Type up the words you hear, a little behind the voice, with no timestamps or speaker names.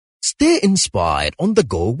Stay inspired on the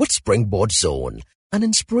go with Springboard Zone, an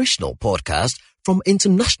inspirational podcast from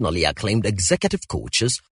internationally acclaimed executive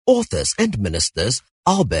coaches, authors and ministers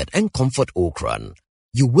Albert and Comfort Okran.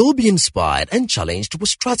 You will be inspired and challenged with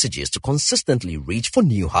strategies to consistently reach for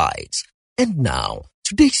new heights. And now,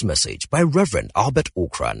 today's message by Reverend Albert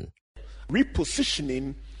Okran.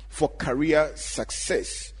 Repositioning for career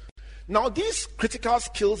success. Now, these critical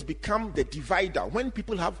skills become the divider when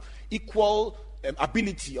people have equal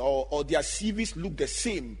ability or their CVs look the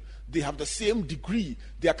same. They have the same degree.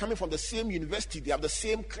 They are coming from the same university. They have the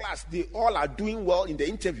same class. They all are doing well in the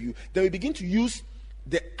interview. Then we begin to use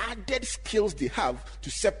the added skills they have to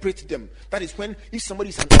separate them. That is when, if somebody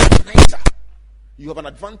is an organizer, you have an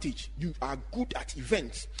advantage. You are good at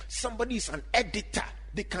events. Somebody is an editor.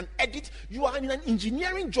 They can edit. You are in an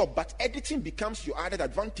engineering job, but editing becomes your added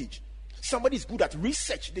advantage. Somebody is good at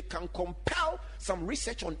research. They can compile some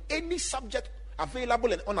research on any subject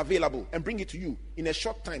available and unavailable and bring it to you in a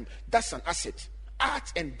short time. That's an asset.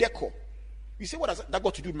 Art and decor. You say, what has that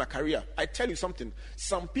got to do with my career? I tell you something.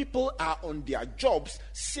 Some people are on their jobs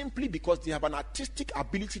simply because they have an artistic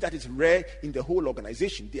ability that is rare in the whole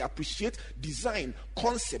organization. They appreciate design,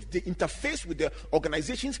 concept. They interface with the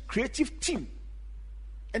organization's creative team.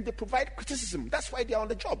 And they provide criticism. That's why they are on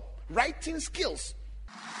the job. Writing skills.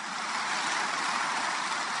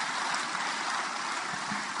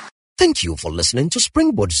 Thank you for listening to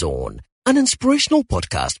Springboard Zone, an inspirational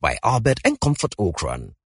podcast by Albert and Comfort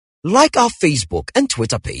Okran. Like our Facebook and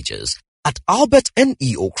Twitter pages at Albert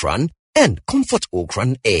N.E. Okran and Comfort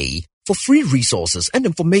Okran A for free resources and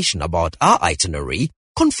information about our itinerary,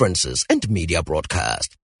 conferences, and media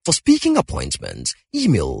broadcast. For speaking appointments,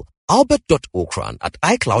 email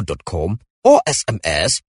albert.okran@icloud.com or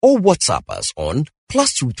SMS or WhatsApp us on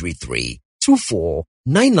 +233 24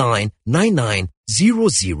 99 99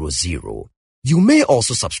 000. You may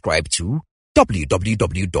also subscribe to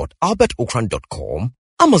www.albertokran.com,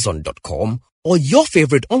 Amazon.com, or your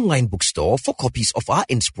favorite online bookstore for copies of our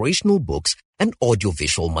inspirational books and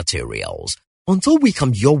audiovisual materials. Until we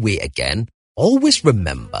come your way again, always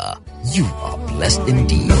remember, you are blessed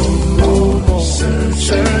indeed.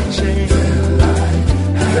 Searching.